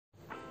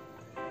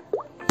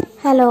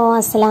Hello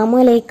അസ്സലാമു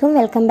അലൈക്കും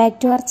welcome back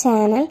to our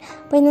channel.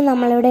 അപ്പോൾ ഇന്ന്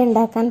നമ്മളിവിടെ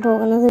ഉണ്ടാക്കാൻ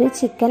പോകുന്നത് ഒരു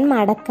ചിക്കൻ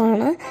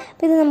മടക്കാണ്.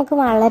 അപ്പോൾ ഇത് നമുക്ക്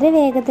വളരെ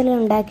വേഗത്തിൽ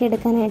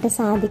ഉണ്ടാക്കിയെടുക്കാനായിട്ട്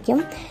സാധിക്കും.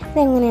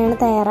 ഇതെങ്ങനെയാണ്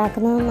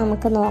തയ്യാറാക്കുന്നത്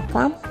നമുക്ക്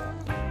നോക്കാം.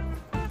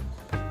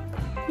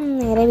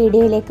 നേരെ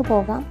വീഡിയോയിലേക്ക്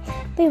പോകാം.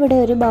 അപ്പോൾ ഇവിടെ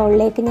ഒരു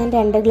ബൗളിലേക്ക് ഞാൻ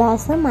 2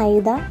 ഗ്ലാസ്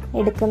മൈദ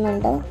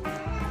എടുക്കുന്നുണ്ട്.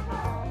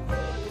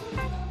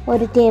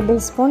 1 ടേബിൾ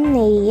സ്പൂൺ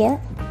നെയ്യ്,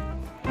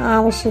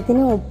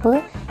 ആവശ്യത്തിന് ഉപ്പ്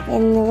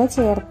എന്നിവ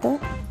ചേർത്ത്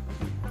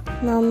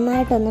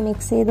നന്നായിട്ടൊന്ന്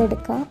മിക്സ്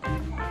ചെയ്തെടുക്കാം.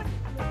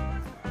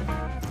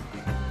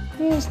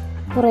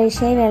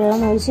 കുറേശ്ശെ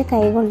വെള്ളം ഒഴിച്ച്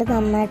കൈകൊണ്ട്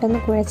നന്നായിട്ടൊന്ന്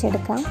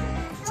കുഴച്ചെടുക്കാം.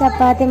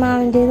 ചപ്പാത്തി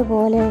മാവിൻ്റേത്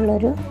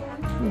പോലെയുള്ളൊരു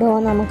ഡോ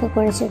നമുക്ക്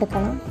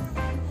കുഴച്ചെടുക്കണം.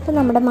 അപ്പോൾ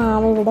നമ്മുടെ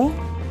മാവ് ഇവിടെ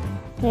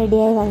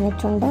റെഡിയായി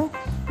വന്നിട്ടുണ്ട്.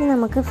 ഇനി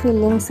നമുക്ക്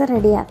ഫില്ലിങ്സ്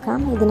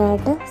റെഡിയാക്കാം.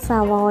 ഇതിനായിട്ട്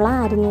സവാള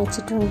അരിഞ്ഞു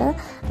വെച്ചിട്ടുണ്ട്,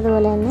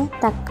 അതുപോലെ തന്നെ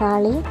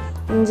തക്കാളി,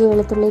 ഇഞ്ചി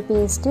വെളുത്തുള്ളി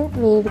പേസ്റ്റ്,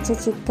 വേവിച്ച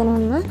ചിക്കൻ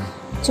ഒന്ന്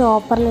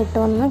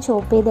ചോപ്പറിലിട്ടൊന്ന്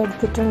ചോപ്പ്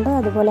ചെയ്തെടുത്തിട്ടുണ്ട്,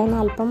 അതുപോലെ തന്നെ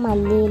അല്പം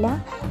മല്ലിയില,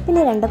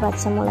 പിന്നെ 2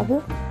 പച്ചമുളക്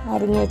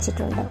അരിഞ്ഞു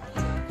വെച്ചിട്ടുണ്ട്.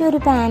 ഈ ഒരു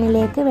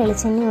പാനിലേക്ക്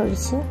വെളിച്ചെണ്ണ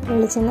ഒഴിച്ച്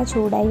വെളിച്ചെണ്ണ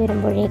ചൂടായി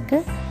വരുമ്പോഴേക്ക്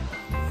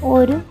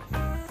 1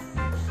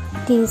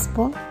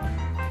 ടീസ്പൂൺ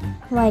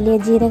വലിയ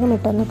ജീരകം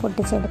ഇട്ടൊന്ന്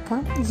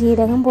പൊട്ടിച്ചെടുക്കാം.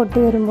 ജീരകം പൊട്ടി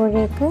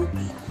വരുമ്പോഴേക്ക്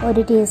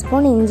 1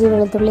 ടീസ്പൂൺ ഇഞ്ചി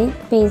വെളുത്തുള്ളി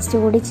പേസ്റ്റ്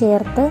കൂടി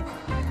ചേർത്ത്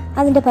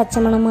അതിൻ്റെ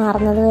പച്ചമണം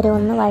മാറുന്നത് വരെ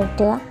ഒന്ന്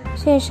വഴറ്റുക.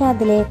 ശേഷം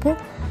അതിലേക്ക്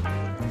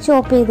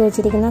ചോപ്പ് ചെയ്ത്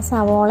വെച്ചിരിക്കുന്ന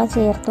സവോള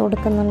ചേർത്ത്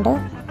കൊടുക്കുന്നുണ്ട്.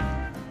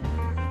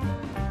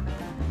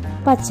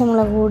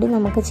 പച്ചമുളക് കൂടി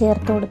നമുക്ക്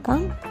ചേർത്ത് കൊടുക്കാം.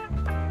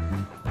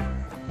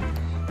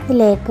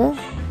 ഇതിലേക്ക്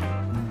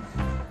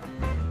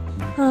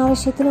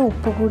ആവശ്യത്തിന്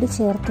ഉപ്പ് കൂടി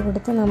ചേർത്ത്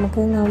കൊടുത്ത്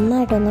നമുക്ക്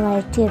നന്നായിട്ടൊന്ന്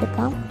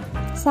വഴറ്റിയെടുക്കാം.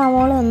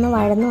 സവോള ഒന്ന്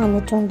വഴന്നു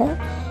വന്നിട്ടുണ്ട്.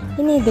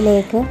 ഇനി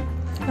ഇതിലേക്ക്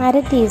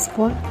 1/2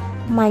 ടീസ്പൂൺ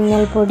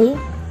മഞ്ഞൾപ്പൊടി,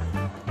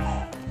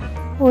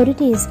 1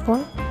 ടീസ്പൂൺ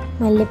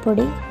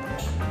മല്ലിപ്പൊടി,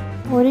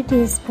 1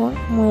 ടീസ്പൂൺ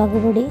മുളക്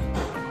പൊടി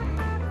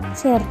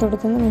ചേർത്ത്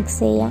കൊടുത്തൊന്ന് മിക്സ്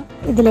ചെയ്യാം.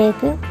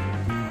 ഇതിലേക്ക്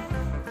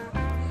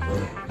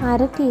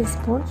 1/2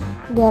 ടീസ്പൂൺ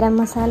ഗരം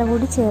മസാല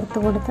കൂടി ചേർത്ത്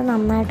കൊടുത്ത്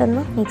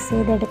നന്നായിട്ടൊന്ന് മിക്സ്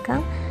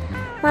ചെയ്തെടുക്കാം.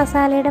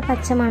 മസാലയുടെ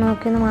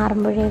പച്ചമണമൊക്കെ ഒന്ന്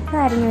മാറുമ്പോഴേക്ക്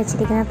അരിഞ്ഞു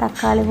വെച്ചിരിക്കുന്ന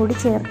തക്കാളി കൂടി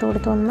ചേർത്ത്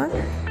കൊടുത്തൊന്ന്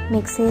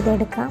മിക്സ്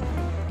ചെയ്തെടുക്കാം.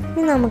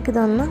 ഇനി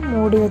നമുക്കിതൊന്ന്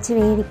മൂടി വെച്ച്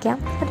വേവിക്കാം.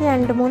 ഒരു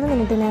 2-3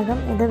 മിനിറ്റിനകം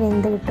ഇത്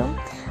വെന്ത് കിട്ടും.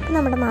 അപ്പോൾ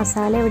നമ്മുടെ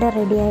മസാല ഇവിടെ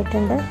റെഡി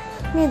ആയിട്ടുണ്ട്.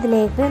 ഇനി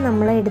ഇതിലേക്ക്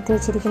നമ്മൾ എടുത്തു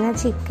വെച്ചിരിക്കുന്ന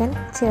ചിക്കൻ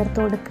ചേർത്ത്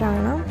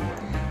കൊടുക്കുകയാണ്.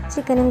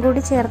 ചിക്കനും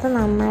കൂടി ചേർത്ത്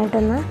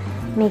നന്നായിട്ടൊന്ന്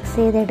മിക്സ്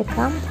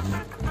ചെയ്തെടുക്കാം.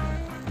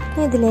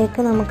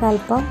 ഇതിലേക്ക് നമുക്ക്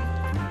അല്പം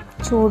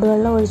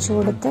ചൂടുവെള്ളം ഒഴിച്ചു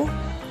കൊടുത്ത്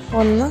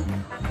ഒന്ന്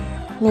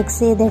മിക്സ്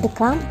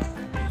ചെയ്തെടുക്കാം.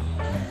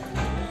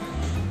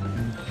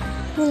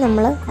 ഇനി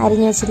നമ്മൾ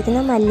അരിഞ്ഞു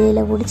വെച്ചിരിക്കുന്ന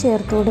മല്ലിയില കൂടി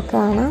ചേർത്ത്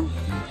കൊടുക്കുകയാണ്.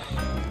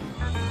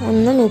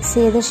 ഒന്ന് മിക്സ്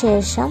ചെയ്ത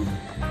ശേഷം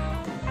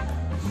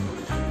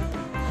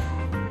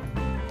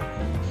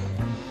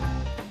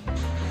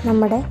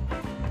നമ്മുടെ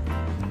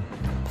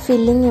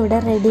ഫില്ലിംഗ് ഇവിടെ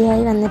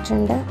റെഡിയായി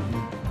വന്നിട്ടുണ്ട്.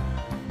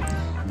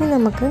 ഇനി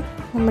നമുക്ക്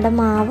നമ്മുടെ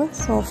മാവ്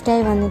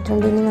സോഫ്റ്റായി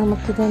വന്നിട്ടുണ്ട്. ഇനി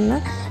നമുക്കിതൊന്ന്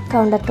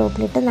കൗണ്ടർ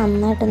ടോപ്പിലിട്ട്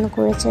നന്നായിട്ടൊന്ന്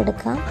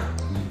കുഴച്ചെടുക്കാം.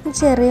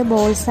 ചെറിയ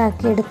ബോൾസ്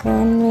ആക്കി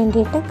എടുക്കാൻ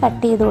വേണ്ടിയിട്ട്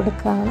കട്ട് ചെയ്ത്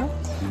കൊടുക്കുകയാണ്.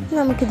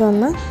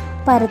 നമുക്കിതൊന്ന്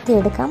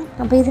പരത്തിയെടുക്കാം.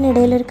 അപ്പോൾ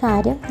ഇതിനിടയിലൊരു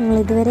കാര്യം, നിങ്ങൾ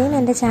ഇതുവരെയും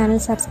എൻ്റെ ചാനൽ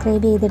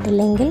സബ്സ്ക്രൈബ്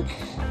ചെയ്തിട്ടില്ലെങ്കിൽ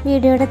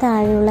വീഡിയോയുടെ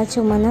താഴെയുള്ള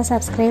ചുമന്ന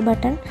സബ്സ്ക്രൈബ്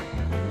ബട്ടൺ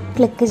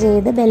ക്ലിക്ക്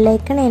ചെയ്ത്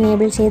ബെല്ലൈക്കൺ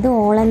എനേബിൾ ചെയ്ത്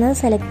ഓൾ എന്നത്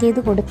സെലക്ട്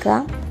ചെയ്ത് കൊടുക്കുക.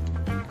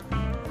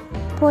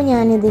 അപ്പോൾ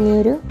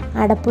ഞാനിതിനൊരു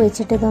അടപ്പ്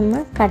വെച്ചിട്ട്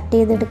ഇതൊന്ന് കട്ട്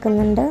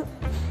ചെയ്തെടുക്കുന്നുണ്ട്.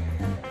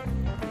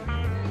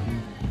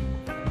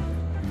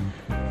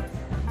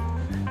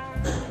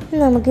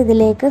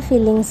 നമുക്കിതിലേക്ക്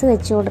ഫില്ലിങ്സ്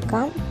വെച്ച്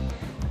കൊടുക്കാം.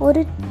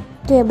 1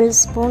 ടേബിൾ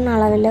സ്പൂൺ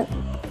അളവിൽ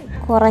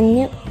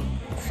കുറഞ്ഞ്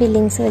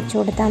ഫില്ലിങ്സ് വെച്ച്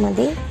കൊടുത്താൽ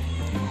മതി.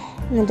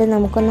 എന്നിട്ട്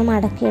നമുക്കൊന്ന്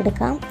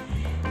മടക്കിയെടുക്കാം.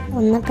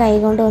 ഒന്ന്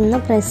കൈകൊണ്ട് ഒന്ന്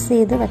പ്രസ്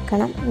ചെയ്ത്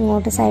വെക്കണം,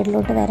 ഇങ്ങോട്ട്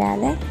സൈഡിലോട്ട്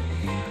വരാതെ.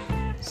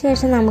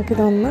 ശേഷം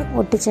നമുക്കിതൊന്ന്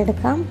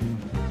ഒട്ടിച്ചെടുക്കാം.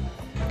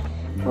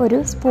 ഒരു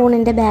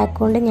സ്പൂണിൻ്റെ ബാക്ക്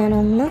കൊണ്ട്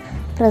ഞാനൊന്ന്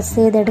പ്രസ്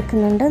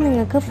ചെയ്തെടുക്കുന്നുണ്ട്.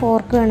 നിങ്ങൾക്ക്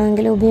ഫോർക്ക്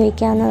വേണമെങ്കിൽ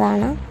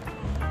ഉപയോഗിക്കാവുന്നതാണ്.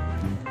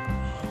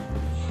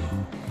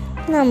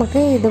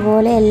 നമുക്ക്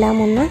ഇതുപോലെ എല്ലാം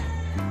ഒന്ന്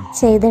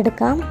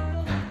ചെയ്തെടുക്കാം.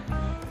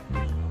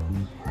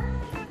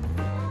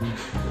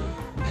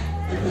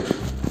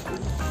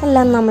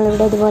 എല്ലാം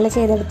നമ്മളിവിടെ ഇതുപോലെ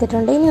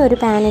ചെയ്തെടുത്തിട്ടുണ്ട്. ഇനി ഒരു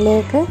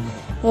പാനിലേക്ക്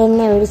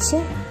എണ്ണ ഒഴിച്ച്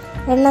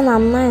എണ്ണ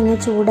നന്നായി ഒന്ന്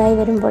ചൂടായി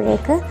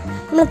വരുമ്പോഴേക്ക്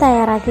നമ്മൾ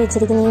തയ്യാറാക്കി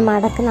വെച്ചിരിക്കുന്ന ഈ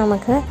മടക്ക്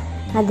നമുക്ക്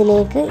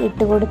അതിലേക്ക്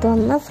ഇട്ട് കൊടുത്ത്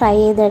ഒന്ന് ഫ്രൈ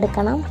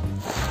ചെയ്തെടുക്കണം.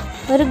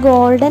 ഒരു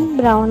ഗോൾഡൻ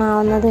ബ്രൗൺ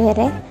ആവുന്നത്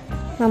വരെ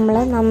നമ്മൾ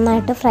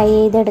നന്നായിട്ട് ഫ്രൈ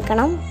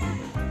ചെയ്തെടുക്കണം.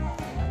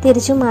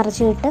 തിരിച്ചു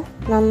മറിച്ചിട്ട്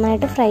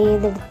നന്നായിട്ട് ഫ്രൈ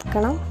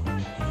ചെയ്തെടുക്കണം.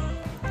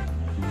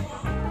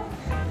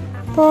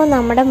 അപ്പോൾ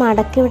നമ്മുടെ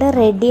മടക്ക് ഇവിടെ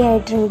റെഡി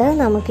ആയിട്ടുണ്ട്.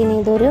 നമുക്കിനി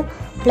ഇതൊരു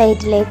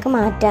പ്ലേറ്റിലേക്ക്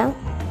മാറ്റാം.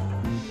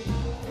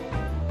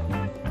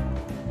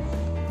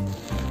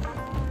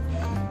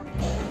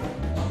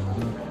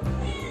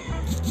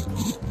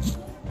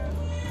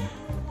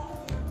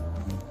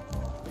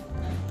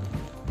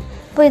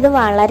 അപ്പോൾ ഇത്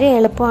വളരെ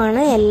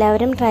എളുപ്പമാണ്.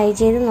 എല്ലാവരും ട്രൈ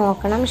ചെയ്ത്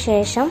നോക്കണം.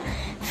 ശേഷം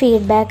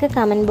ഫീഡ്ബാക്ക്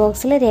കമൻറ്റ്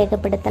ബോക്സിൽ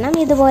രേഖപ്പെടുത്തണം.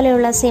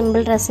 ഇതുപോലെയുള്ള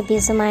സിമ്പിൾ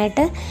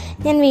റെസിപ്പീസുമായിട്ട്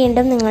ഞാൻ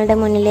വീണ്ടും നിങ്ങളുടെ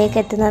മുന്നിലേക്ക്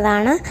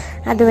എത്തുന്നതാണ്.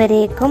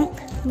 അതുവരേക്കും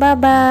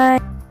ബൈ.